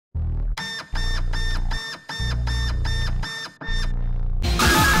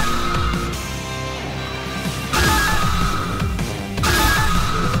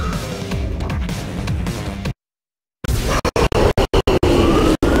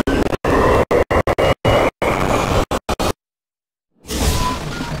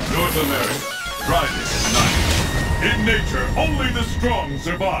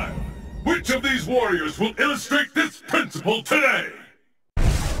survive. Which of these warriors will illustrate this principle today?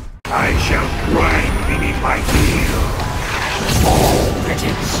 I shall grind beneath my heel all that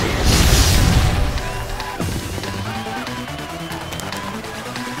exists.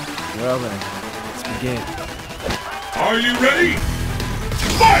 Well then, let's begin. Are you ready?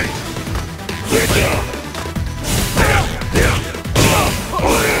 Fight!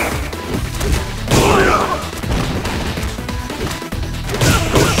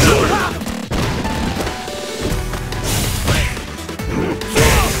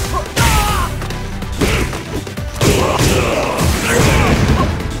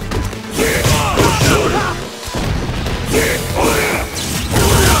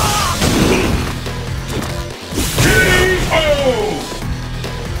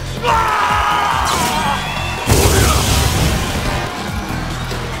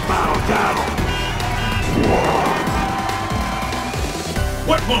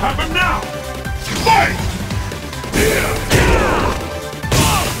 What will happen now? Fight!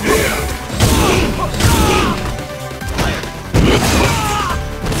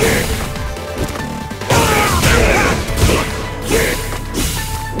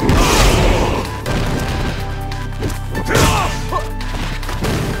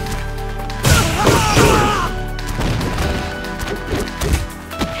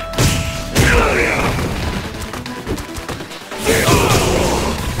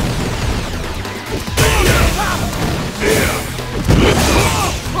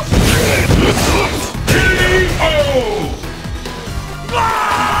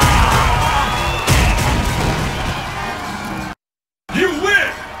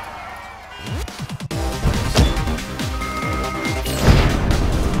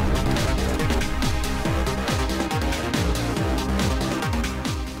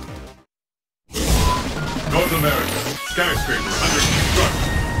 North America, skyscraper under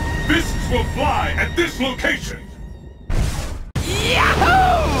construction. Fists will fly at this location.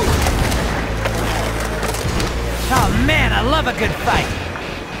 Yahoo! Oh man, I love a good fight.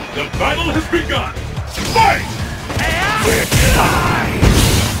 The battle has begun. Fight!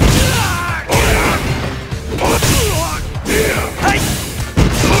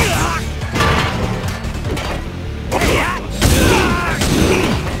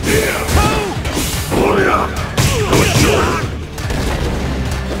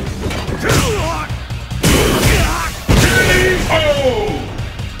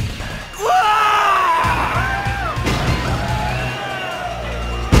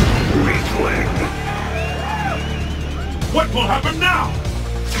 What will happen now?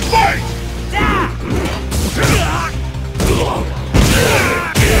 Fight!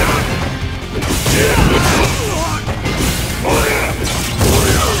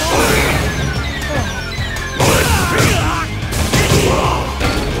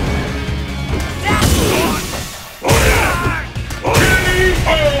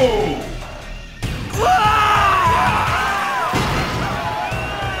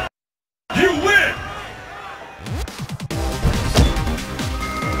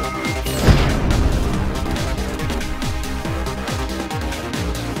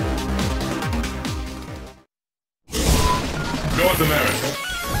 North America,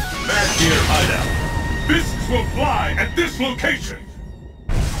 Mad Gear Hideout. Fists will fly at this location.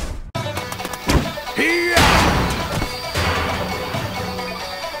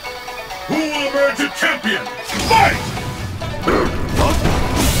 Who will emerge a champion? Fight!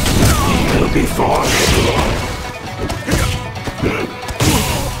 He'll be forced.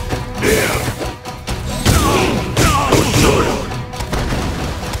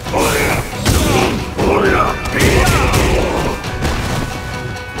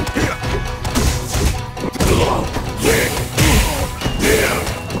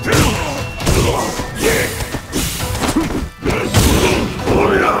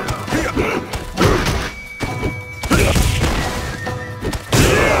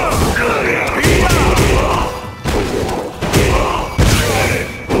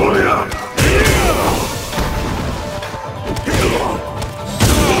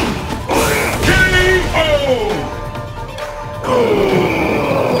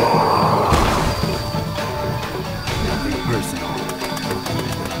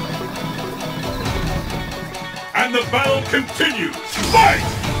 And the battle continues. Fight!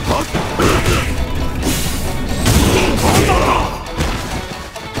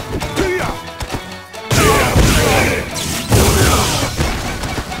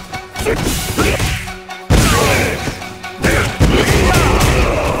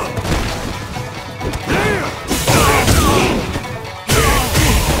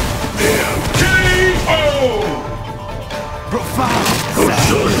 Profound.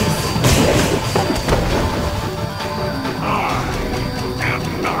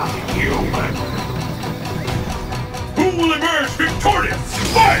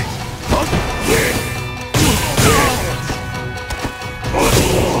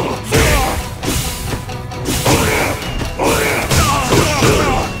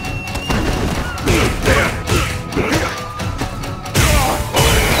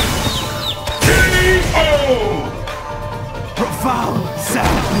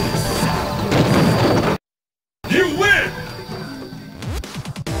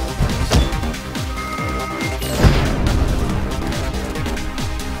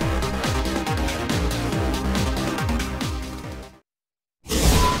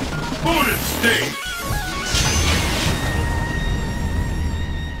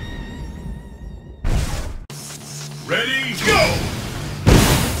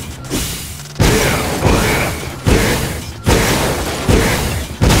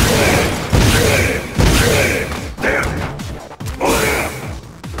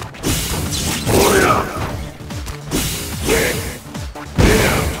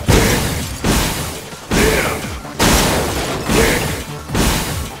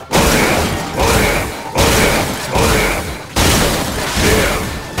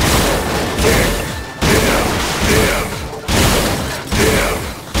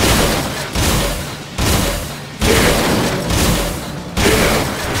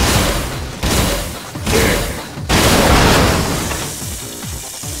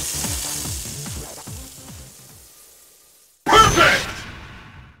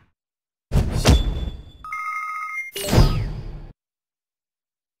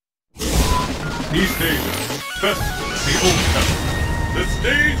 festival at the Old Temple. The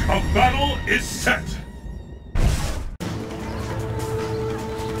stage of battle is set.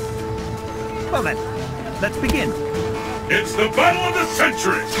 Well then, let's begin. It's the battle of the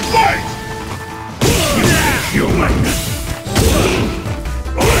century. Fight! Human!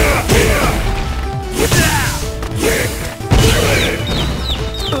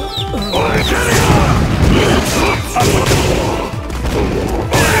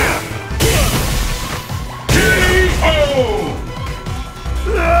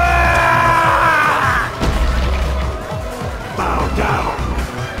 Bow down.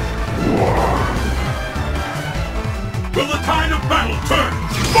 Will the tide of battle turn?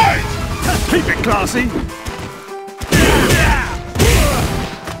 Fight! Keep it classy.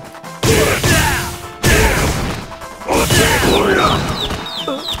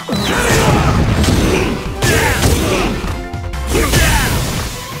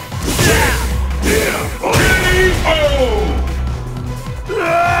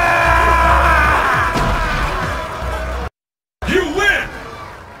 You win!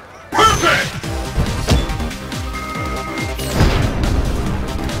 Perfect!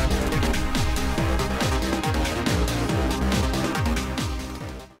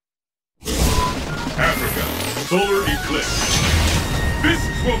 Africa, solar eclipse.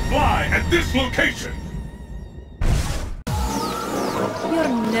 Fists will fly at this location. You're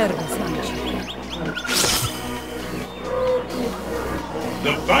nervous, aren't you?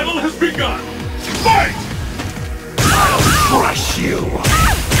 The battle has begun. Fight! I'll crush you!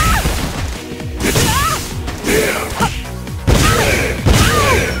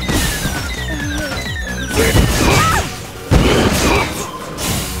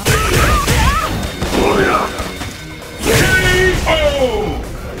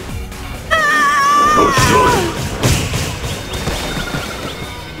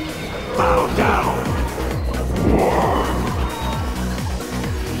 Bow down.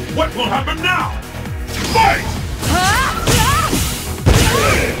 What will happen now? Fight!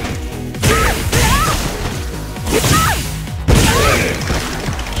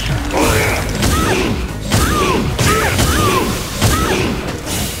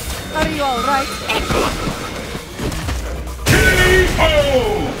 Are you all right? K.O.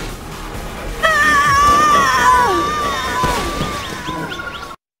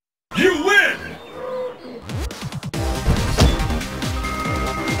 You win!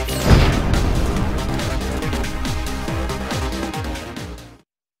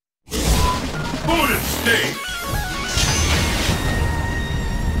 Bonus stage!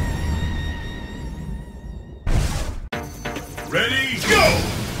 Ready, go!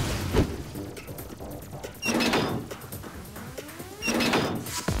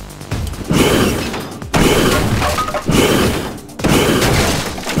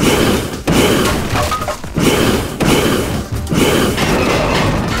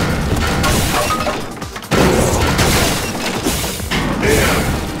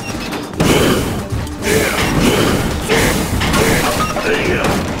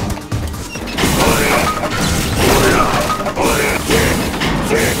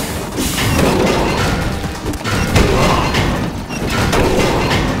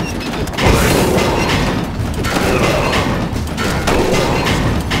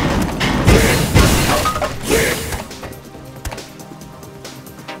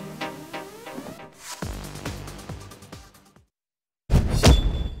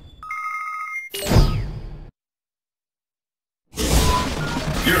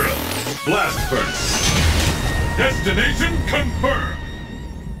 Europe, blast furnace. Destination confirmed.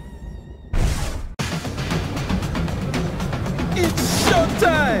 It's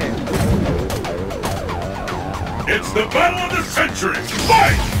showtime! It's the battle of the century.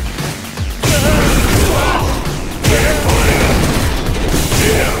 Fight!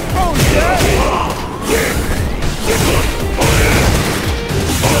 Oh yeah!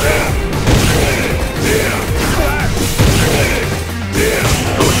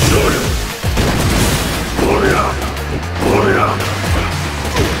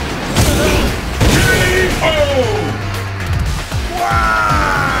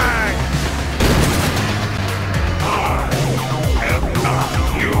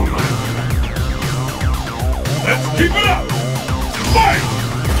 You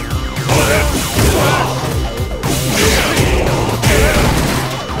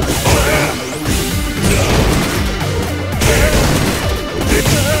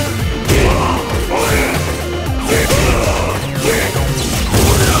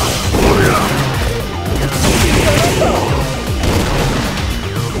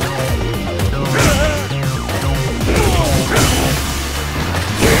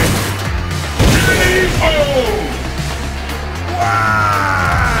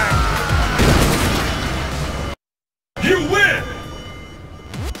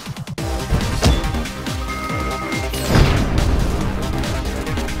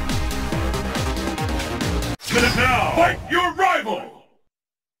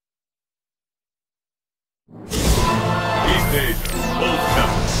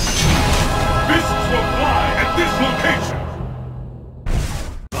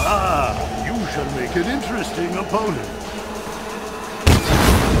make an interesting opponent.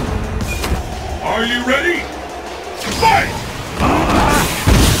 Are you ready? Fight!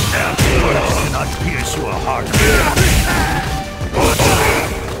 Words cannot pierce your heart.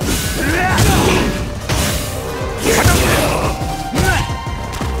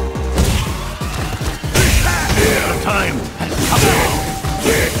 Time has come.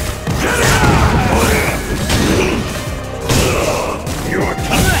 Your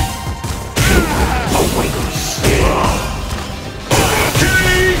time awaits.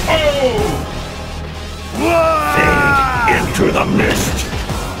 Fade into the mist.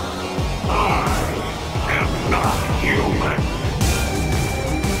 I am not human.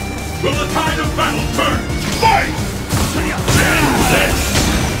 Will the tide of battle turn? Fight! This.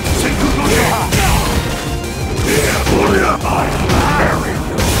 I bury you.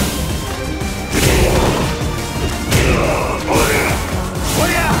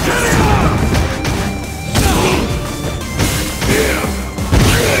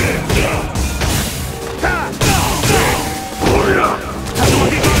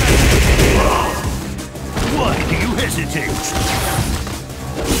 Why do you hesitate?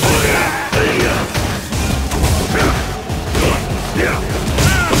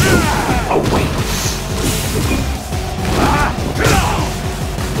 Awaits.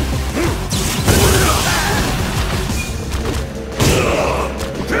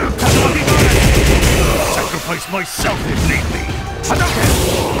 Sacrifice myself if need be.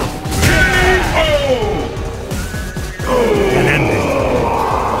 An ending.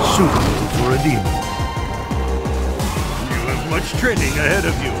 Suitable for a demon. You have much training ahead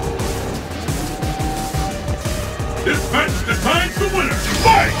of you. This match decides the winner.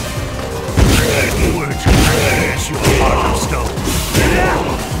 Fight! Words can pierce your heart of stone.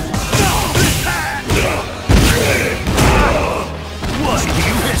 Why do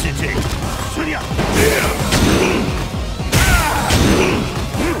you hesitate?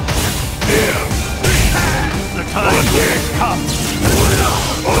 The time has come.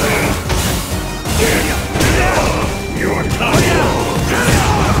 Your time.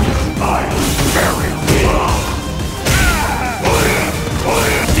 I'll bury you.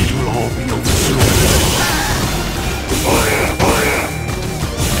 It will all be over soon.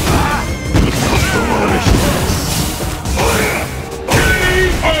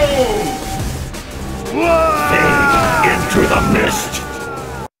 Fade into the mist.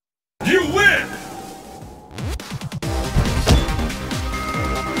 You win!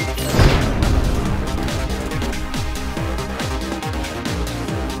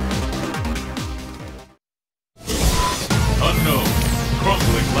 Unknown.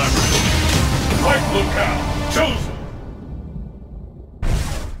 Crumbling laboratory. Right locale. Chosen.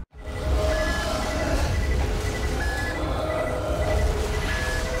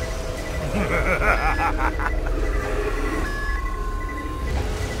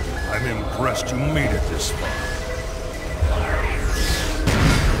 I'm impressed you made it this far.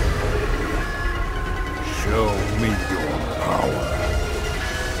 Show me your power.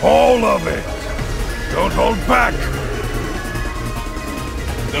 All of it! Don't hold back!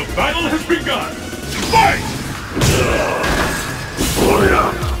 The battle has begun. Fight!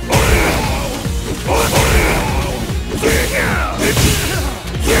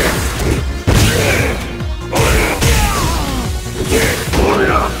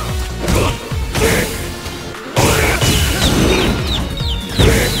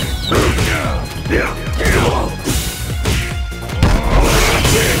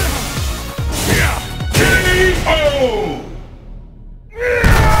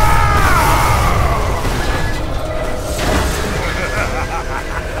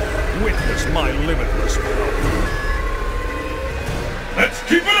 Witness my limitless power. Let's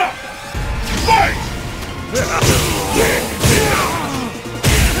keep it up! Fight!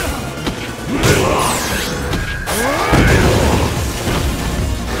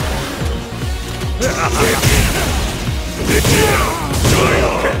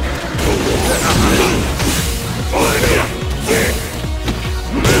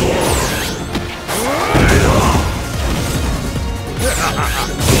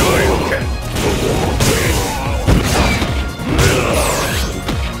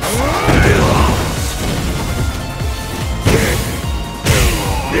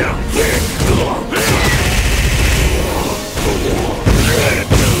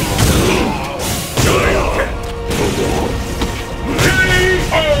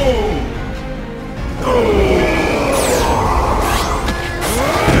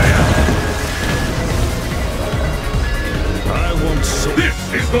 This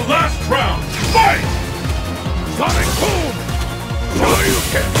is the last round! Fight! Sonic Boom! Now you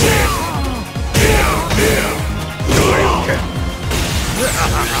can win!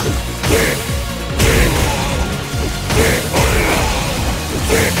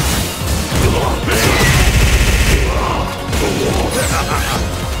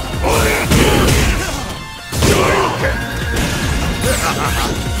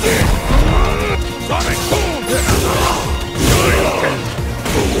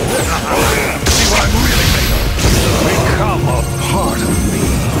 Become a part of me.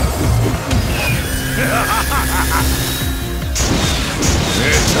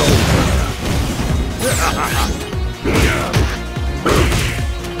 It's over.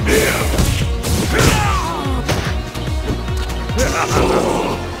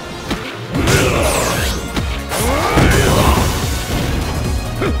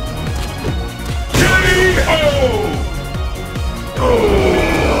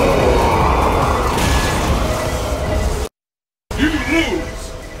 You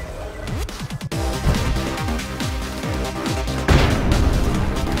lose!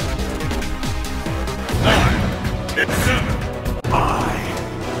 It's 7. I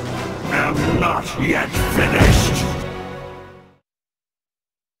am not yet finished.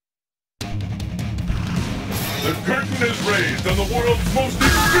 The curtain is raised on the world's most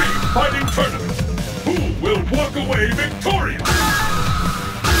extreme fighting tournament. Who will walk away victorious?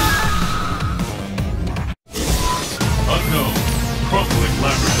 Unknown, crumbling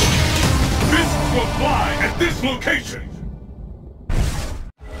laboratory. Fists will fly at this location.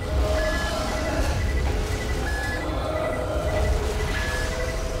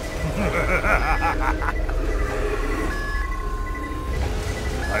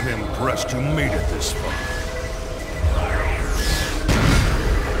 I'm impressed you made it this far.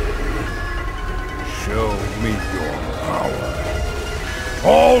 Show me your power.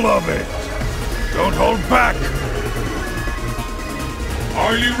 All of it! Don't hold back!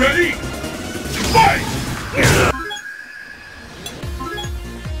 Are you ready? Fight!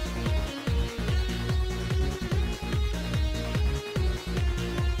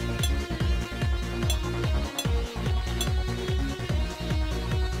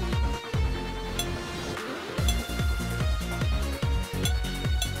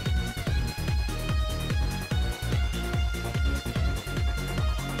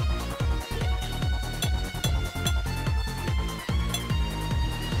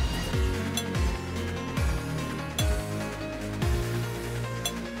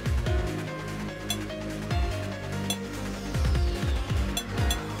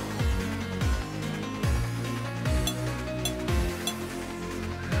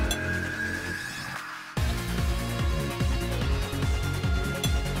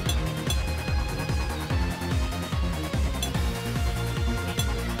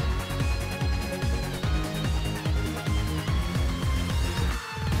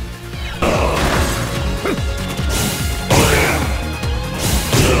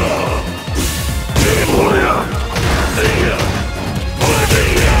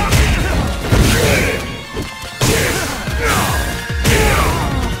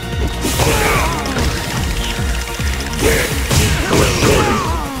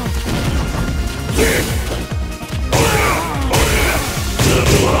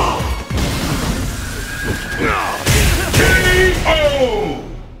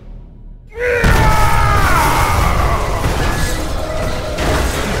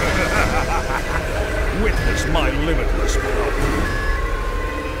 Witness my limitless power.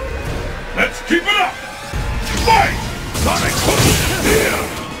 Let's keep it up! Fight! Sonic Boom!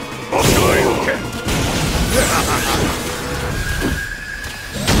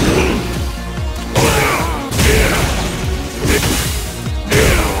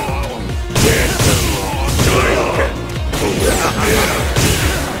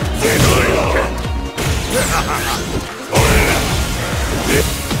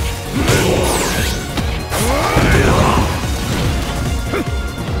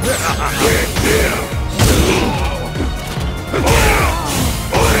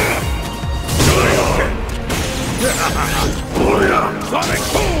 Sonic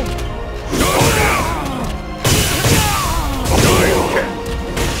Boom!